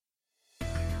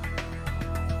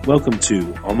Welcome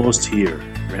to Almost Here,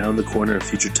 Round the Corner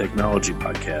Future Technology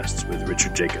podcast with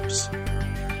Richard Jacobs.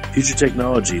 Future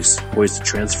technologies poised to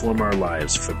transform our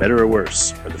lives for better or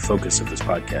worse are the focus of this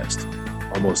podcast.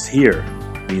 Almost here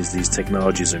means these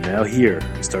technologies are now here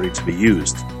and starting to be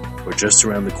used, or just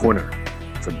around the corner,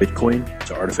 from Bitcoin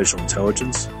to artificial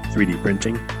intelligence, 3D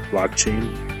printing,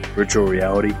 blockchain, virtual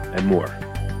reality, and more.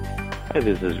 Hi,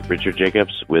 this is Richard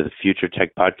Jacobs with Future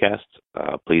Tech Podcast.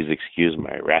 Please excuse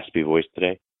my raspy voice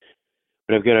today.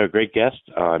 But I've got a great guest,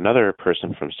 another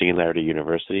person from Singularity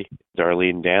University,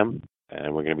 Darlene Dam,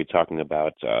 and we're going to be talking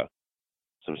about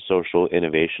some social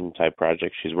innovation type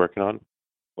projects she's working on.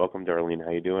 Welcome, Darlene.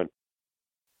 How you doing?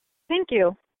 Thank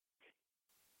you.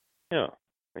 Yeah,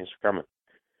 thanks for coming.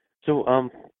 So,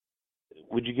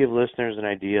 would you give listeners an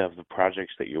idea of the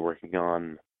projects that you're working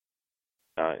on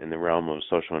in the realm of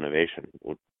social innovation?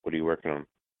 What are you working on?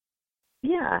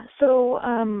 Yeah, so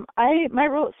my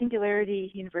role at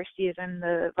Singularity University is I'm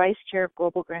the Vice Chair of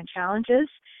Global Grand Challenges,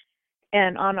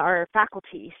 and on our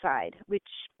faculty side, which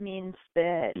means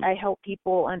that I help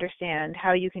people understand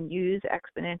how you can use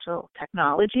exponential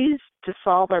technologies to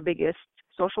solve our biggest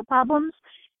social problems,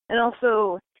 and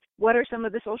also what are some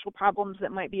of the social problems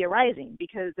that might be arising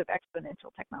because of exponential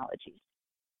technologies.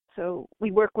 So we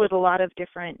work with a lot of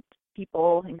different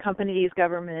people in companies,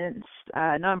 governments,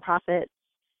 nonprofits,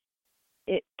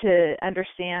 to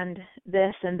understand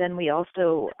this, and then we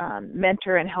also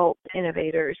mentor and help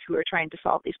innovators who are trying to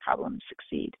solve these problems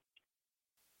succeed.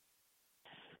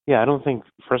 Yeah,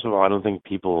 first of all, I don't think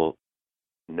people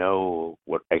know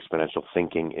what exponential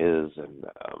thinking is, and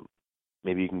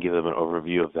maybe you can give them an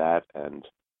overview of that and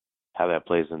how that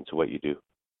plays into what you do.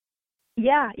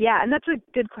 Yeah, and that's a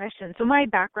good question. So my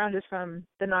background is from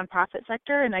the nonprofit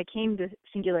sector, and I came to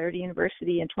Singularity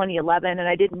University in 2011, and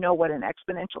I didn't know what an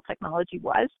exponential technology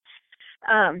was.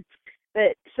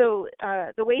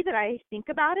 The way that I think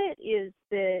about it is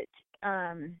that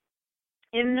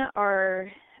in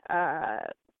our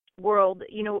world,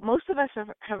 most of us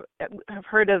have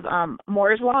heard of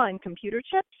Moore's Law and computer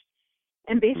chips,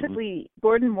 and basically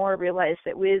Gordon Moore realized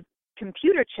that with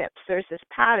computer chips, there's this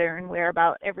pattern where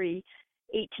about every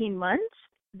 18 months,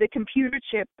 the computer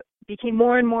chip became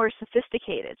more and more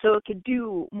sophisticated, so it could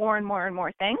do more and more and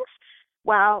more things,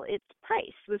 while its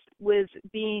price was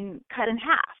being cut in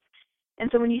half. And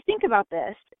so when you think about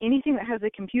this, anything that has a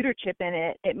computer chip in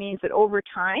it, it means that over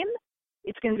time,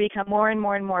 it's going to become more and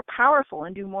more and more powerful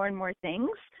and do more and more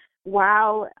things,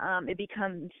 while it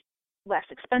becomes less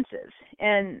expensive.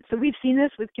 And so we've seen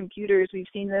this with computers, we've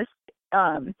seen this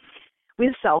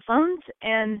with cell phones,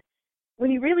 and when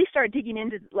you really start digging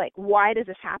into, why does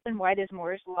this happen? Why does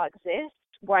Moore's Law exist?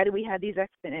 Why do we have these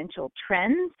exponential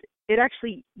trends? It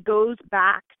actually goes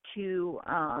back to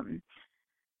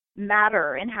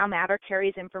matter and how matter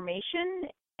carries information,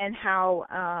 and how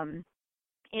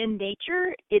in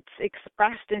nature it's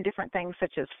expressed in different things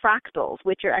such as fractals,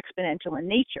 which are exponential in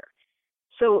nature.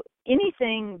 So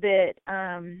anything that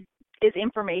is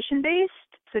information-based,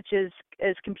 such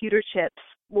as computer chips,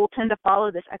 will tend to follow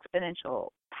this exponential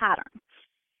pattern.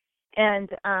 And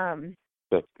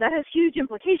that has huge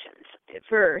implications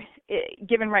for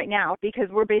given right now, because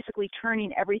we're basically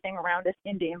turning everything around us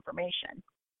into information.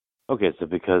 Okay, so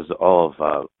because all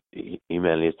of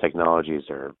humanity's technologies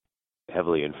are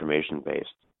heavily information-based,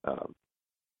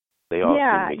 they all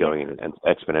seem to be going in an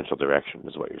exponential direction,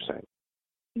 is what you're saying.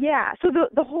 Yeah, so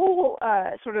the whole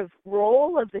sort of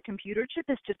role of the computer chip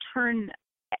is to turn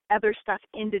other stuff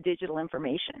into digital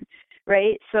information,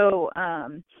 right? So,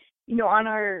 on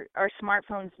our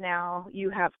smartphones now, you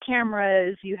have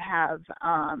cameras, you have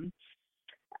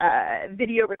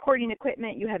video recording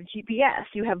equipment, you have GPS,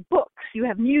 you have books, you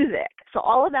have music. So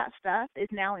all of that stuff is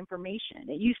now information.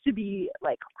 It used to be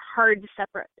like hard,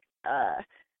 separate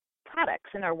products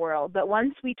in our world, but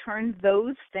once we turned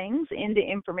those things into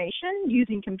information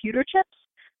using computer chips,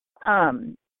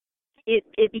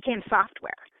 it became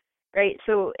software. Right,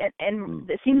 so and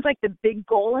it seems like the big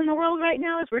goal in the world right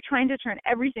now is we're trying to turn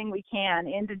everything we can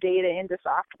into data, into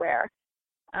software.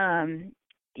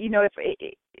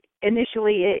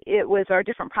 Initially it was our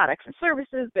different products and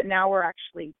services, but now we're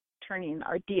actually turning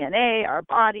our DNA, our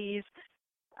bodies,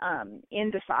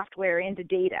 into software, into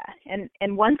data.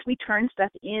 And once we turn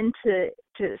stuff into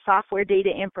software, data,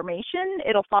 information,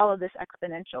 it'll follow this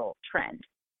exponential trend.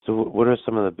 So what are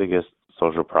some of the biggest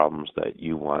social problems that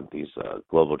you want these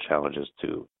global challenges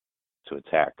to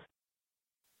attack?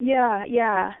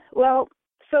 Yeah. Well,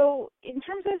 so in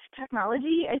terms of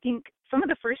technology, I think some of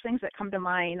the first things that come to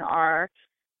mind are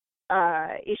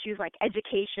issues like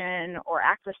education or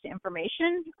access to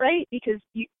information, right? Because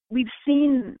we've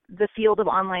seen the field of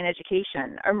online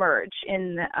education emerge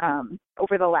in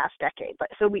over the last decade. But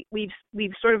so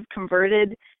we've sort of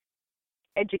converted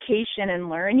education and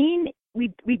learning.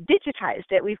 We've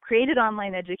digitized it. We've created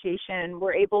online education.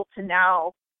 We're able to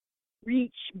now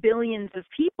reach billions of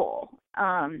people.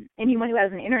 Anyone who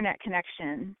has an internet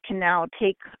connection can now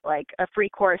take like a free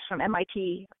course from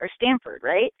MIT or Stanford,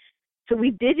 right? So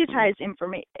we've digitized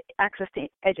access to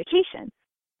education.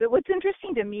 But what's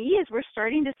interesting to me is we're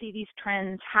starting to see these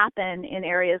trends happen in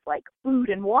areas like food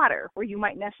and water, where you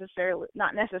might not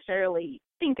necessarily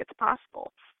think it's possible.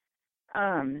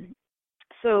 For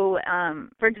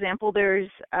example, there's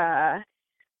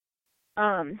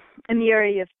in the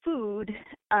area of food,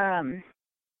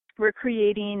 we're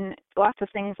creating lots of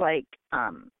things like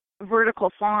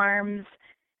vertical farms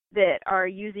that are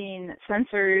using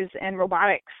sensors and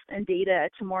robotics and data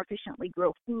to more efficiently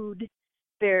grow food.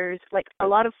 There's like a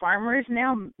lot of farmers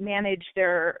now manage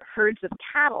their herds of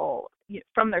cattle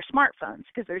from their smartphones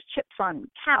because there's chips on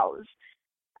cows.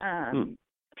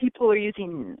 People are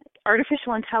using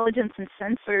artificial intelligence and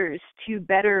sensors to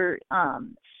better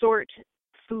sort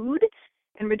food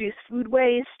and reduce food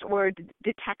waste or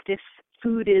detect if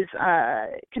food is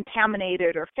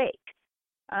contaminated or fake.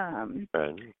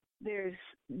 There's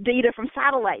data from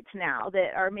satellites now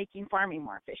that are making farming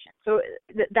more efficient. So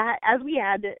that as we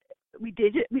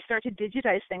start to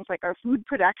digitize things like our food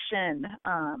production,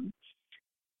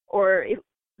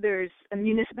 there's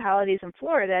municipalities in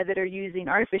Florida that are using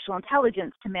artificial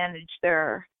intelligence to manage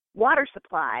their water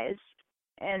supplies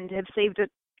and have saved a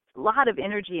lot of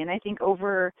energy. And I think I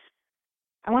want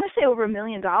to say over $1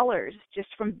 million just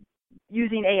from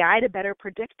using AI to better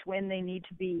predict when they need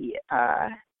to be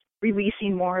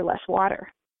releasing more or less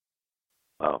water.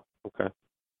 Oh, okay.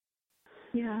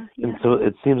 Yeah. And so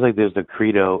it seems like there's a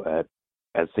credo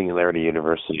at Singularity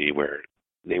University where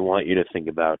they want you to think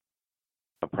about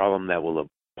a problem that will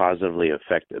positively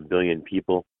affect 1 billion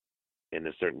people in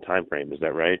a certain time frame. Is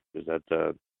that right? Is that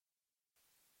the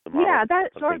model? Yeah,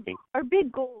 that's our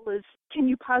big goal is, can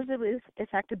you positively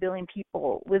affect 1 billion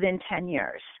people within 10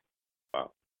 years?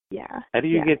 Wow. Yeah. How do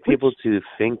you get people to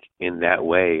think in that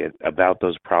way about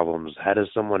those problems? How does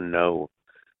someone know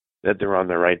that they're on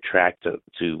the right track to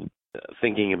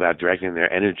thinking about directing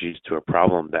their energies to a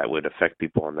problem that would affect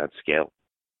people on that scale?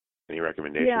 Any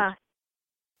recommendations?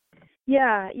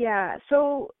 Yeah.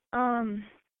 So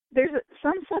there's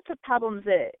some sets of problems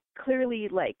that clearly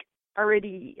like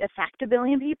already affect 1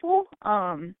 billion people,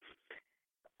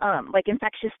 like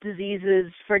infectious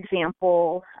diseases, for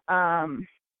example,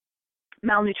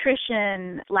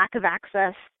 malnutrition, lack of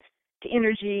access to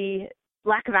energy,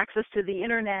 lack of access to the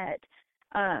internet.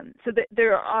 So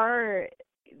there's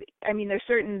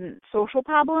certain social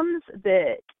problems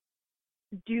that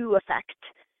do affect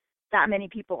that many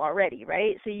people already,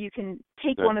 right? So you can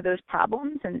take one of those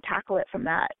problems and tackle it from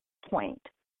that point.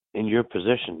 In your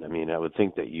position, I would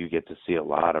think that you get to see a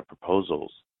lot of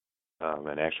proposals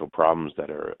and actual problems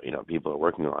that are, people are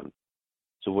working on.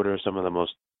 So what are some of the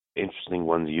most interesting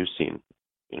ones you've seen,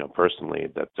 personally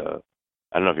that, I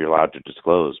don't know if you're allowed to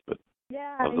disclose, but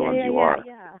of the ones you are.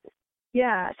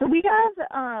 Yeah. So we have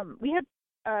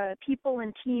people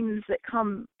and teams that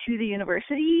come to the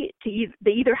university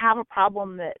they either have a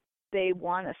problem that they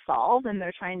want to solve and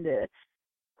they're trying to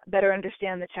better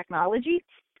understand the technology,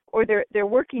 or they're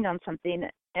working on something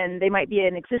and they might be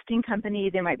an existing company,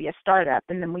 they might be a startup,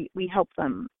 and then we help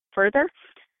them further.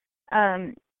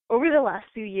 Over the last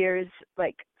few years,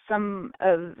 like some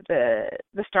of the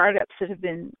startups that have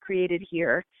been created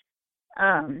here,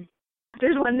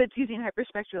 there's one that's using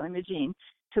hyperspectral imaging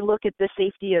to look at the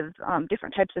safety of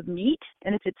different types of meat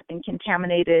and if it's been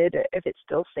contaminated, if it's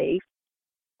still safe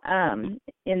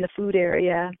in the food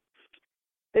area.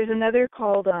 There's another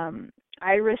called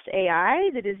Iris AI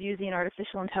that is using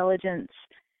artificial intelligence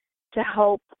to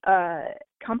help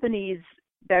companies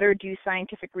better do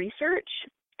scientific research,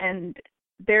 and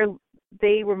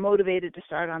they were motivated to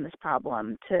start on this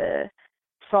problem to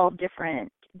solve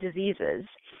different diseases.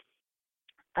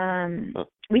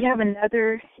 We have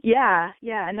another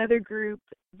group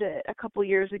that a couple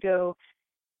years ago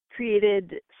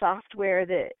created software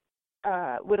that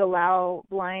would allow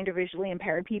blind or visually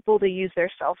impaired people to use their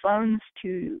cell phones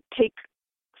to take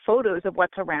photos of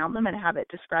what's around them and have it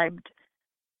described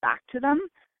back to them.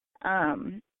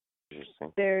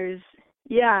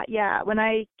 When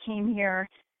I came here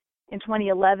in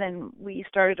 2011, we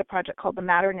started a project called the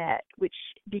MatterNet, which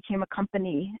became a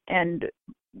company and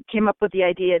came up with the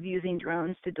idea of using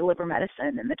drones to deliver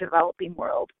medicine in the developing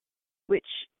world, which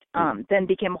then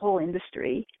became a whole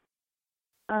industry.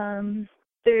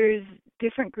 There's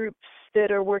different groups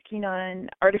that are working on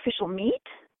artificial meat,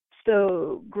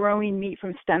 so growing meat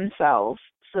from stem cells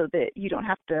so that you don't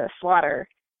have to slaughter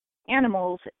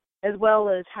animals, as well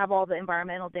as have all the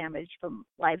environmental damage from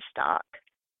livestock.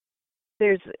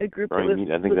 There's a group Growing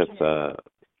meat, I think that's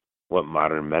what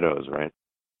Modern Meadows, right?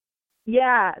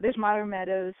 Yeah, there's Modern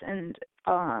Meadows, and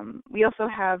we also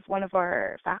have one of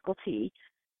our faculty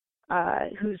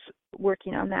who's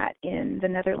working on that in the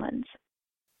Netherlands.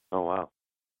 Oh, wow.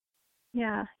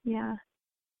 Yeah.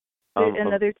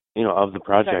 Another, of the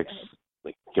projects,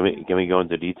 like, can we go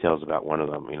into details about one of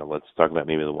them? Let's talk about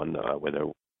maybe the one where they're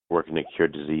working to cure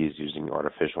disease using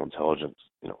artificial intelligence.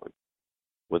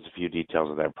 What's a few details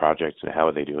of that project and how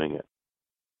are they doing it?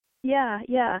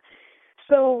 Yeah.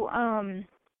 So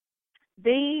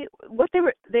they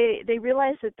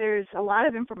realized that there's a lot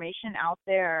of information out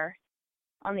there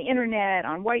on the internet,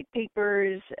 on white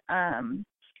papers,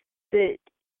 that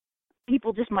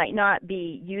people just might not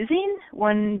be using.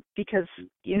 One, because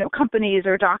companies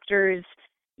or doctors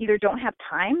either don't have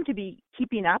time to be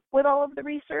keeping up with all of the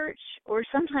research, or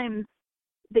sometimes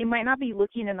they might not be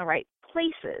looking in the right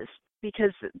places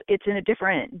because it's in a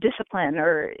different discipline,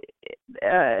 or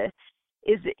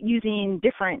is using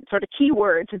different sort of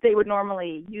keywords that they would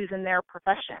normally use in their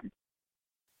profession.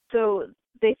 So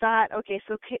they thought, okay,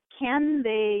 so can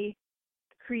they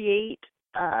create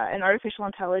an artificial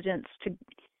intelligence to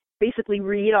basically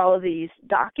read all of these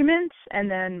documents and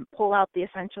then pull out the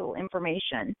essential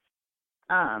information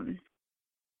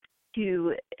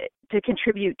to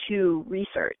contribute to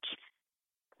research.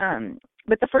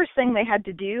 But the first thing they had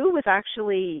to do was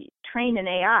actually train an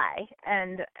AI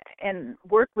and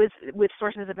work with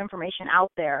sources of information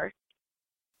out there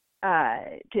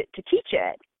to teach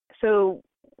it. So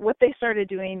what they started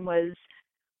doing was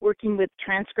working with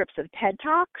transcripts of TED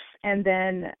Talks and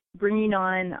then bringing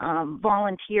on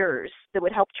volunteers that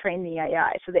would help train the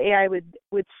AI. So the AI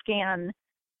would scan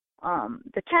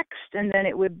the text, and then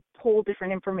it would pull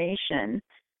different information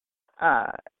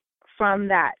from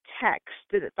that text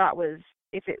that it thought was,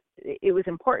 if it was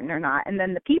important or not. And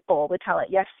then the people would tell it,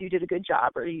 yes, you did a good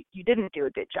job, or you didn't do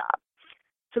a good job.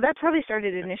 So that's how they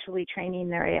started initially training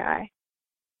their AI.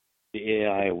 The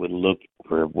AI would look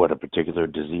for a particular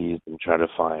disease and try to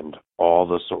find all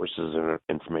the sources of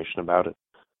information about it,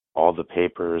 all the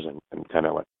papers, and kind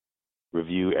of like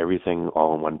review everything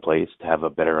all in one place to have a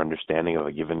better understanding of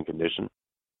a given condition.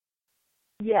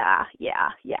 Yeah.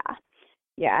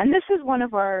 And this is one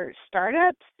of our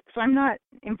startups, so I'm not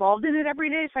involved in it every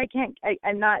day, so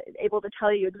I'm not able to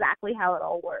tell you exactly how it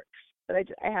all works, but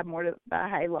I have more of a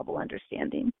high-level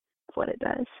understanding of what it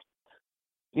does.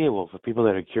 Yeah, well, for people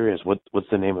that are curious, what's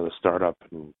the name of the startup?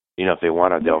 And, if they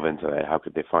want to delve into that, how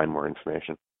could they find more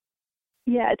information?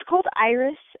 Yeah, it's called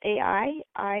Iris AI,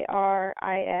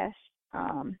 IRIS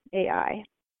AI.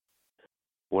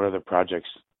 What other projects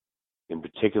in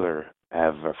particular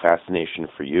have a fascination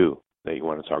for you that you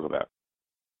want to talk about?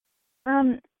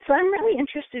 So I'm really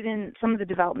interested in some of the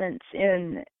developments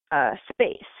in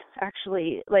space,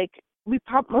 actually. Like,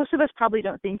 most of us probably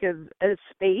don't think of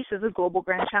space as a global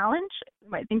grand challenge. We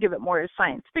might think of it more as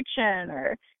science fiction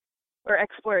or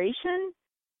exploration,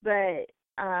 but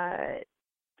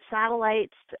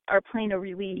satellites are playing a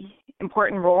really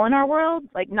important role in our world,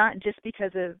 like not just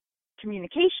because of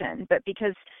communication, but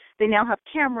because they now have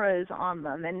cameras on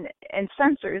them and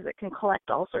sensors that can collect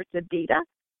all sorts of data.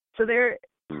 So they're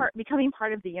becoming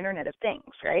part of the Internet of Things,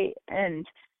 right? And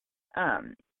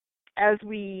as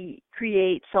we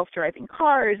create self-driving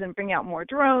cars and bring out more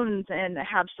drones and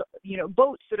have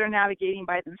boats that are navigating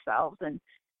by themselves, and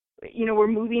we're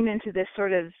moving into this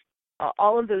sort of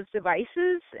all of those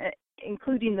devices,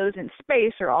 including those in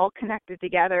space, are all connected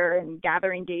together and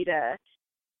gathering data.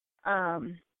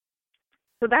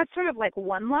 So that's sort of like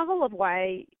one level of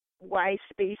why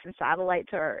space and satellites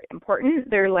are important.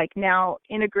 They're like now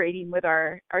integrating with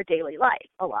our daily life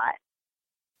a lot.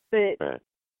 But right.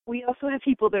 We also have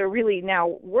people that are really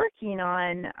now working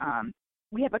on,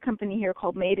 we have a company here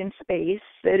called Made in Space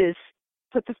that has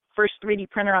put the first 3D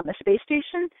printer on the space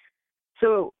station.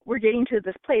 So we're getting to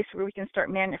this place where we can start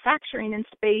manufacturing in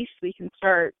space. We can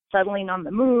start settling on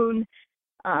the moon,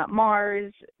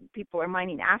 Mars. People are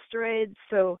mining asteroids.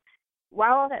 So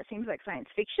while all that seems like science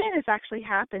fiction, it's actually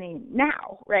happening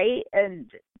now, right? And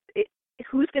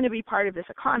who's going to be part of this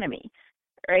economy,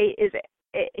 right?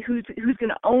 Who's going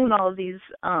to own all of these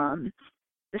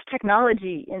this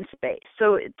technology in space?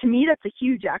 So to me, that's a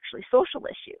huge, actually, social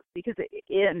issue, because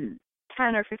in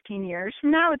 10 or 15 years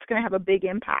from now, it's going to have a big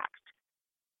impact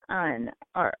on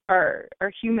our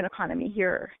human economy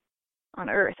here on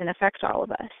Earth and affect all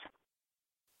of us.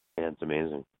 Yeah, it's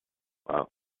amazing. Wow.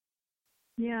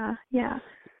 Yeah.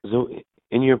 So,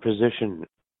 in your position,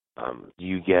 do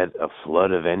you get a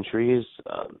flood of entries?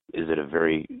 Is it a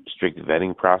very strict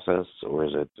vetting process, or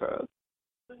is it,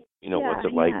 what's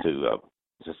it like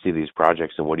to see these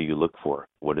projects, and what do you look for?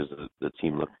 What does the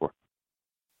team look for?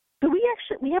 So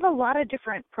we have a lot of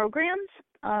different programs.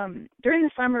 During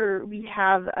the summer, we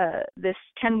have this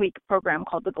 10-week program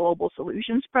called the Global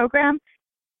Solutions Program,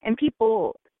 and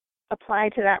people apply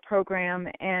to that program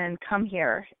and come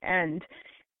here, and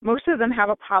most of them have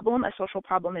a social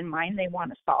problem in mind they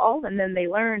want to solve, and then they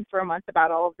learn for a month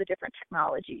about all of the different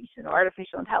technologies,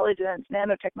 artificial intelligence,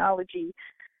 nanotechnology,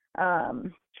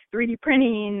 3D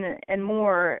printing, and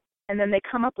more, and then they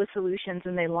come up with solutions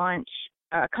and they launch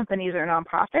companies or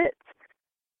nonprofits.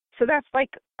 So that's like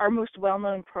our most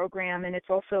well-known program, and it's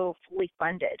also fully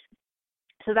funded.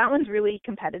 So that one's really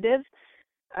competitive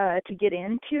to get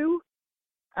into.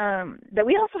 But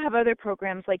we also have other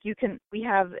programs like we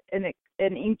have an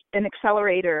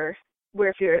accelerator where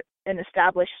if you're an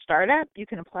established startup, you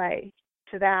can apply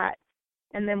to that.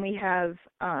 And then we have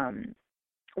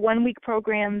 1-week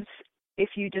programs if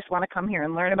you just want to come here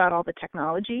and learn about all the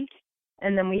technology.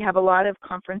 And then we have a lot of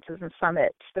conferences and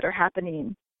summits that are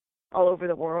happening all over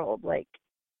the world, like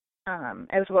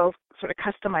as well as sort of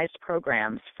customized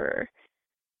programs for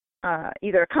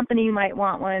either a company might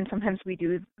want one. Sometimes we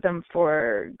do them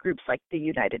for groups like the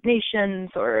United Nations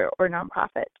or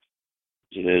nonprofits.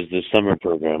 So there's the summer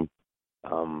program.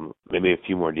 Maybe a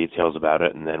few more details about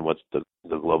it, and then what's the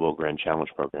Global Grand Challenge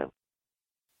program?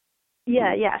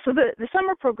 Yeah. So the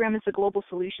summer program is the Global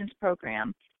Solutions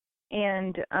Program,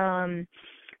 and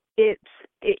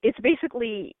it's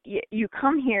basically you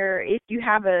come here if you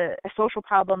have a social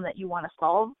problem that you want to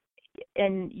solve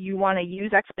and you want to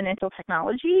use exponential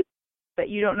technology, but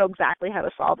you don't know exactly how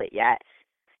to solve it yet.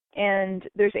 And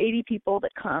there's 80 people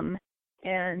that come,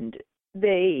 and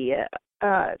they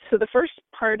so the first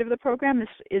part of the program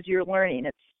is you're learning.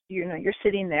 It's you're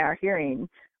sitting there hearing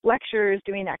lectures,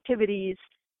 doing activities.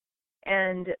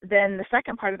 And then the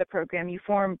second part of the program, you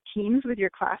form teams with your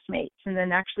classmates and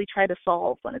then actually try to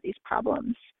solve one of these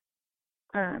problems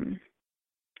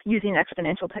using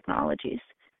exponential technologies.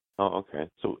 Oh, okay.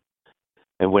 So,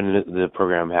 and when the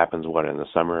program happens, what, in the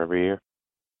summer every year?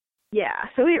 Yeah,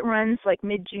 so it runs like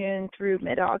mid-June through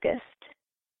mid-August.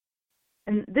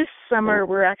 And this summer,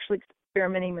 we're actually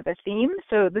experimenting with a theme.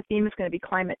 So the theme is going to be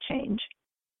climate change.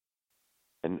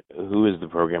 And who is the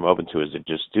program open to? Is it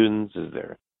just students? Is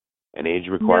there an age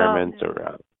requirement? No.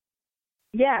 Or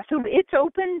Yeah, so it's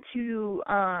open to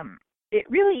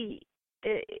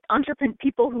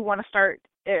people who want to start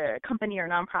a company or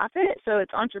nonprofit. So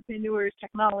it's entrepreneurs,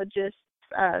 technologists,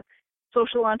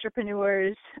 social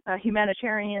entrepreneurs,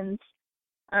 humanitarians.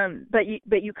 But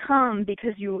you come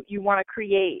because you want to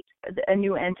create a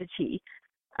new entity.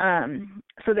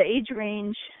 So the age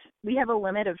range, we have a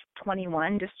limit of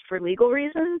 21 just for legal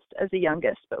reasons as the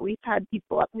youngest, but we've had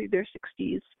people up through their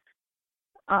 60s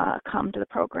come to the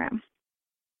program.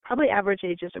 Probably average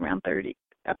age is around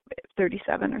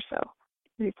 37 or so,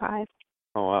 35.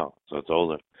 Oh, wow. So it's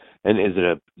older. And is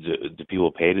it do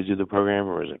people pay to do the program,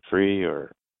 or is it free,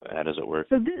 or how does it work?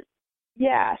 So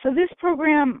this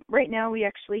program, right now we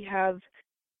actually have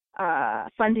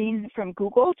funding from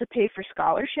Google to pay for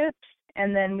scholarships.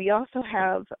 And then we also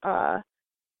have our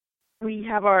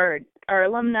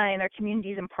alumni and our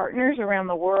communities and partners around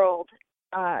the world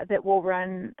that will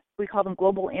run, we call them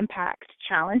Global Impact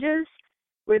Challenges,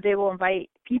 where they will invite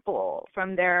people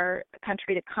from their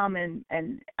country to come and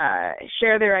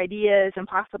share their ideas and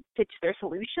possibly pitch their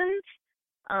solutions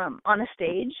on a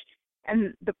stage.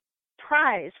 And the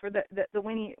prize for the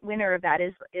winner of that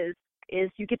is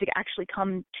you get to actually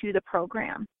come to the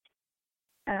program.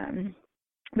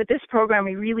 But this program,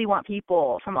 we really want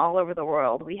people from all over the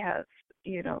world. We have,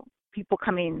 people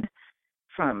coming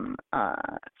from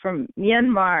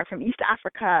Myanmar, from East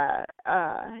Africa.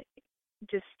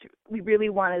 We really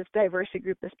want as diverse a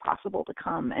group as possible to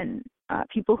come, and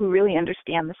people who really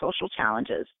understand the social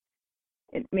challenges.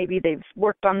 Maybe they've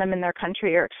worked on them in their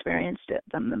country or experienced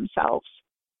them themselves.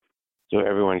 So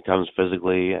everyone comes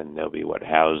physically, and they'll be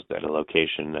housed at a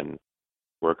location and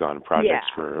work on projects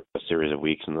for a series of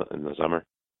weeks in the summer.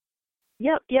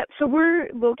 Yep. So we're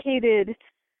located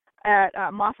at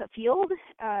Moffett Field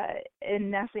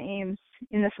in NASA Ames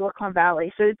in the Silicon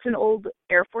Valley. So it's an old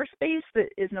Air Force base that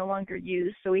is no longer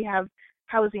used. So we have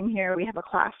housing here. We have a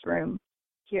classroom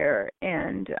here,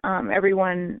 and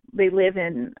everyone, they live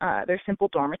in their simple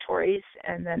dormitories,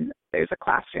 and then there's a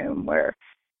classroom where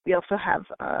we also have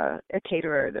a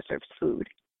caterer that serves food.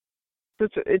 So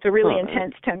it's a really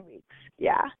intense 10 weeks.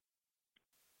 Yeah.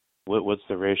 What's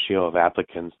the ratio of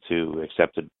applicants to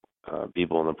accepted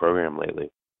people in the program lately?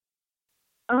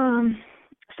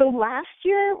 So last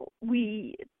year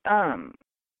we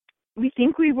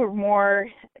think we were more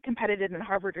competitive than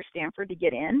Harvard or Stanford to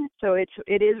get in. So it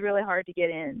is really hard to get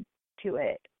into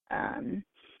it.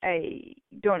 I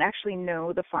don't actually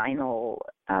know the final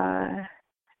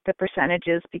the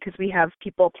percentages because we have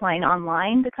people applying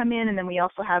online to come in, and then we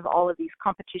also have all of these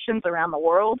competitions around the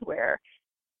world where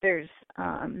there's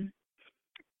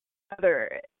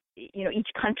each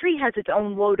country has its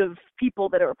own load of people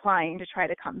that are applying to try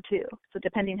to come too. So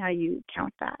depending how you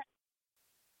count that.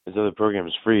 So the program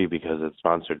is free because it's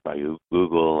sponsored by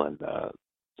Google and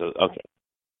okay.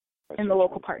 And the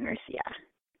local partners, yeah.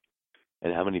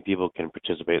 And how many people can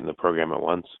participate in the program at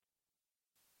once?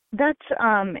 That's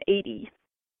 80.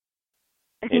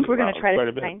 I think we're going to try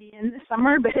to get 90 in the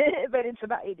summer, but it's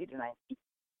about 80 to 90.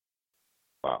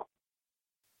 Wow.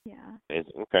 Yeah.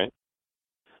 Amazing. Okay.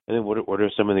 And then what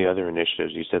are some of the other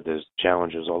initiatives? You said there's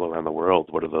challenges all around the world.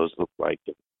 What do those look like?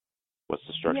 What's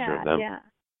the structure of them? Yeah.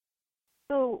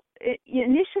 So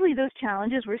initially those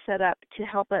challenges were set up to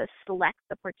help us select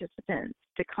the participants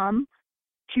to come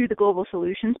to the Global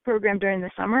Solutions Program during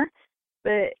the summer.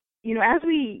 But, as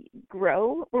we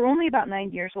grow, we're only about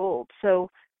 9 years old. So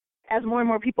as more and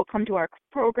more people come to our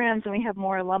programs and we have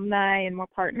more alumni and more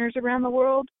partners around the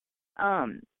world,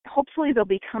 hopefully they'll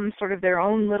become sort of their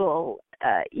own little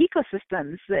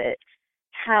ecosystems that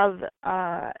have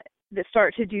that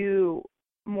start to do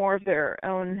more of their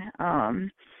own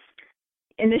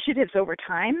initiatives over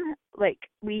time. Like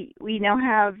we now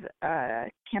have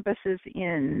campuses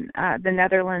in the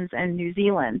Netherlands and New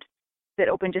Zealand that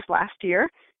opened just last year.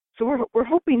 So we're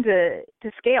hoping to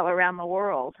scale around the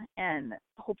world and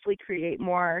hopefully create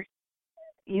more,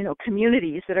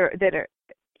 communities that are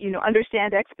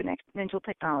understand exponential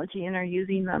technology and are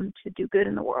using them to do good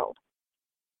in the world.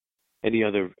 Any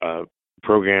other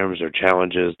programs or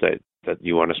challenges that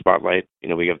you want to spotlight?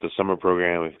 We got the summer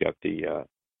program, we've got the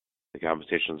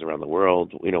competitions around the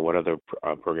world. What other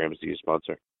programs do you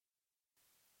sponsor?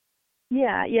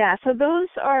 Yeah. So those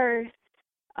are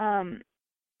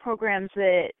programs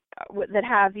that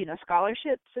have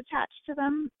scholarships attached to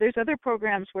them. There's other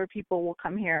programs where people will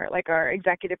come here, like our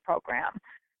executive program.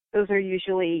 Those are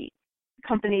usually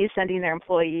companies sending their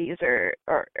employees or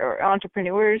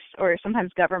entrepreneurs or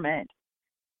sometimes government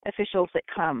officials that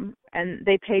come, and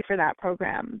they pay for that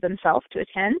program themselves to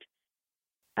attend.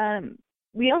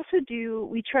 We also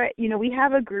we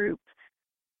have a group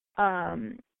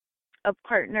of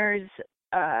partners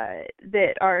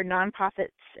that are nonprofits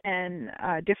and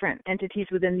different entities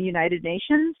within the United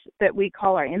Nations that we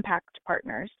call our impact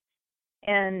partners.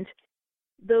 And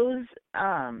those,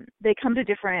 they come to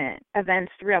different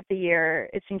events throughout the year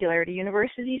at Singularity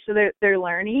University, so they're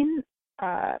learning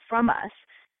from us.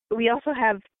 But we also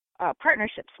have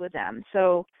partnerships with them.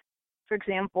 So, for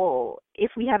example,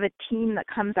 if we have a team that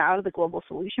comes out of the Global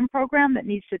Solution Program that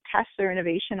needs to test their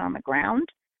innovation on the ground,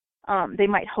 they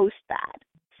might host that.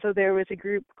 So there was a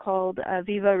group called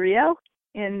Viva Rio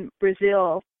in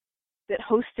Brazil that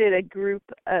hosted a group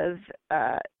of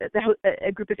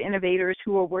innovators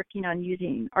who were working on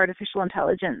using artificial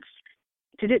intelligence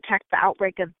to detect the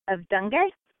outbreak of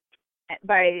dengue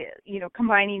by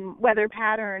combining weather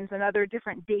patterns and other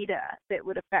different data that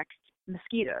would affect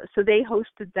mosquitoes. So they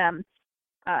hosted them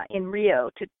in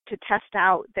Rio to test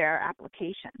out their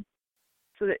application.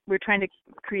 So that we're trying to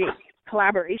create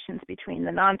collaborations between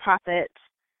the nonprofits,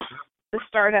 the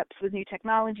startups with new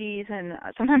technologies, and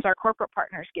sometimes our corporate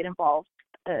partners get involved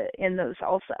in those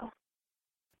also.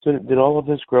 So did all of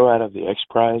this grow out of the X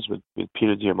Prize with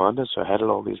Peter Diamandis, or how did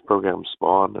all these programs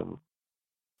spawn?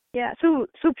 Yeah, so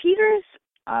Peter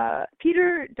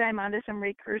Diamandis and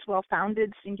Ray Kurzweil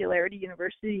founded Singularity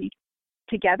University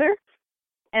together,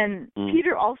 and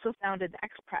Peter also founded the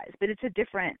X Prize, but it's a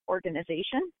different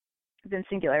organization than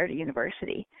Singularity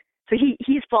University. So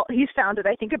he's founded,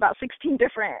 I think, about 16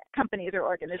 different companies or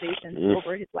organizations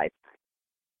over his life.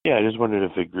 Yeah, I just wondered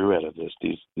if it grew out of this,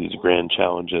 these grand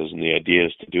challenges and the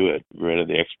ideas to do it, grew out of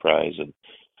the X Prize. And,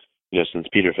 since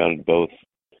Peter founded both,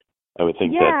 I would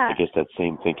think that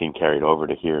same thinking carried over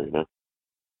to here,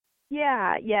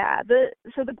 Yeah.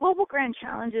 So the Global Grand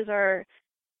Challenges are,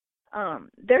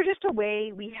 they're just a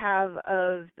way we have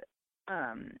of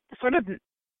sort of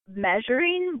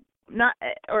measuring,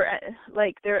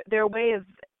 they're a way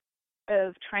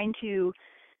of trying to.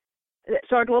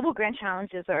 So our Global Grand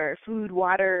Challenges are food,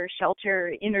 water,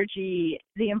 shelter, energy,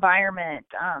 the environment,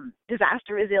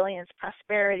 disaster resilience,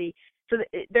 prosperity. So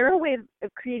they're a way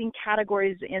of creating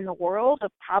categories in the world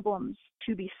of problems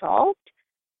to be solved,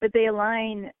 but they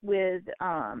align with,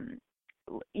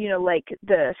 like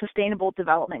the Sustainable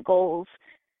Development Goals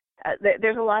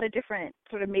there's a lot of different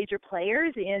sort of major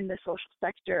players in the social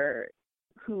sector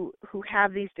who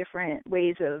have these different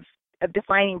ways of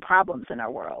defining problems in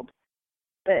our world.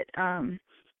 But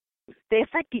they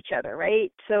affect each other,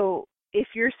 right? So if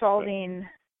you're solving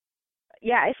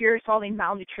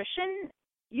malnutrition,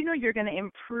 you're going to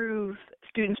improve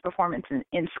students' performance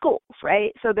in schools,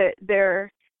 right? So that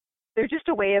they're just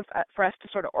a way for us to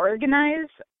sort of organize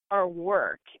our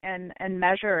work and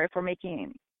measure if we're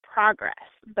making progress.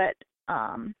 But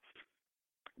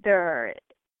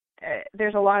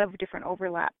there's a lot of different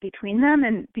overlap between them,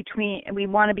 and we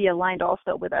want to be aligned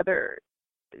also with other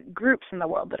groups in the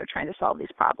world that are trying to solve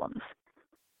these problems.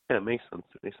 Yeah, it makes sense.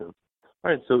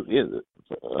 All right, so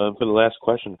for the last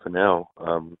question for now,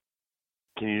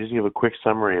 can you just give a quick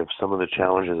summary of some of the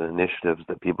challenges and initiatives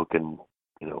that people can,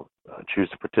 choose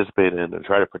to participate in or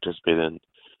try to participate in,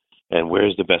 and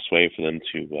where's the best way for them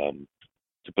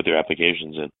to put their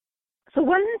applications in? So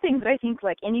one of the things that I think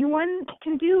like anyone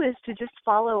can do is to just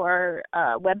follow our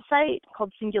website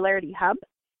called Singularity Hub,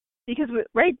 because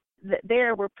right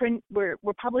there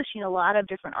we're publishing a lot of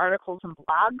different articles and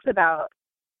blogs about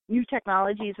new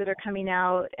technologies that are coming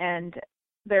out and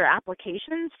their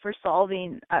applications for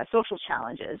solving social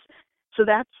challenges. So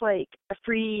that's like a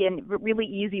free and really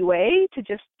easy way to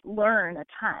just learn a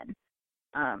ton.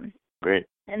 Great.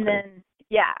 And then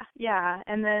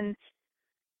and then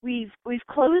we've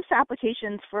closed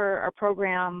applications for our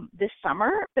program this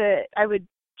summer, but I would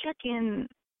check in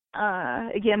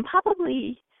again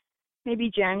probably maybe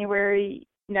January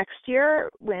next year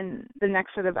when the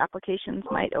next set of applications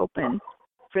might open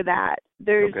for that.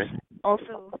 There's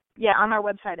also, on our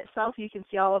website itself, you can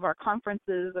see all of our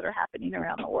conferences that are happening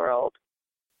around the world.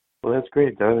 Well, that's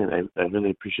great, Darlene. I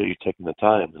really appreciate you taking the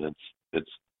time. And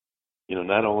it's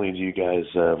not only do you guys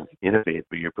innovate,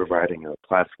 but you're providing a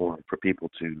platform for people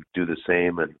to do the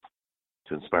same and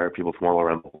to inspire people from all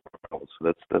around the world.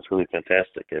 So that's really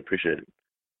fantastic. I appreciate it.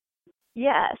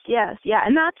 Yes.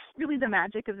 And that's really the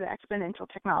magic of the exponential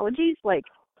technologies. Like,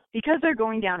 because they're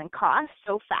going down in cost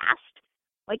so fast,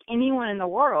 like anyone in the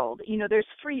world, there's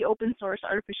free open source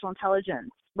artificial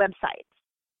intelligence websites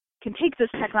can take this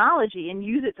technology and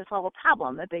use it to solve a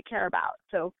problem that they care about.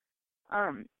 So,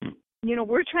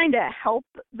 we're trying to help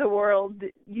the world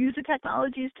use the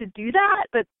technologies to do that.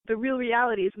 But the real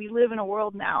reality is we live in a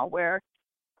world now where,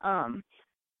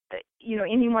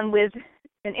 anyone with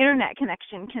an internet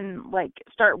connection can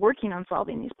start working on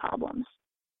solving these problems.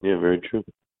 Yeah, very true.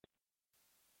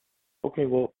 Okay,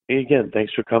 well, again,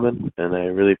 thanks for coming, and I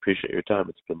really appreciate your time.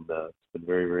 It's been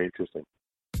very, very interesting.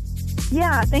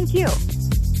 Yeah, thank you.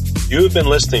 You have been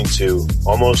listening to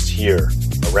Almost Here,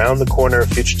 Around the Corner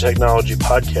Future Technology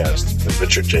podcast with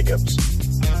Richard Jacobs.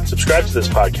 Subscribe to this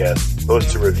podcast,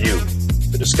 post a review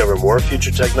to discover more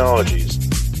future technologies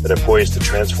that are poised to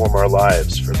transform our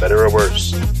lives for better or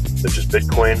worse, such as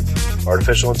Bitcoin,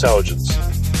 artificial intelligence,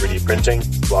 3D printing,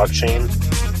 blockchain,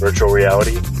 virtual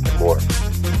reality, and more.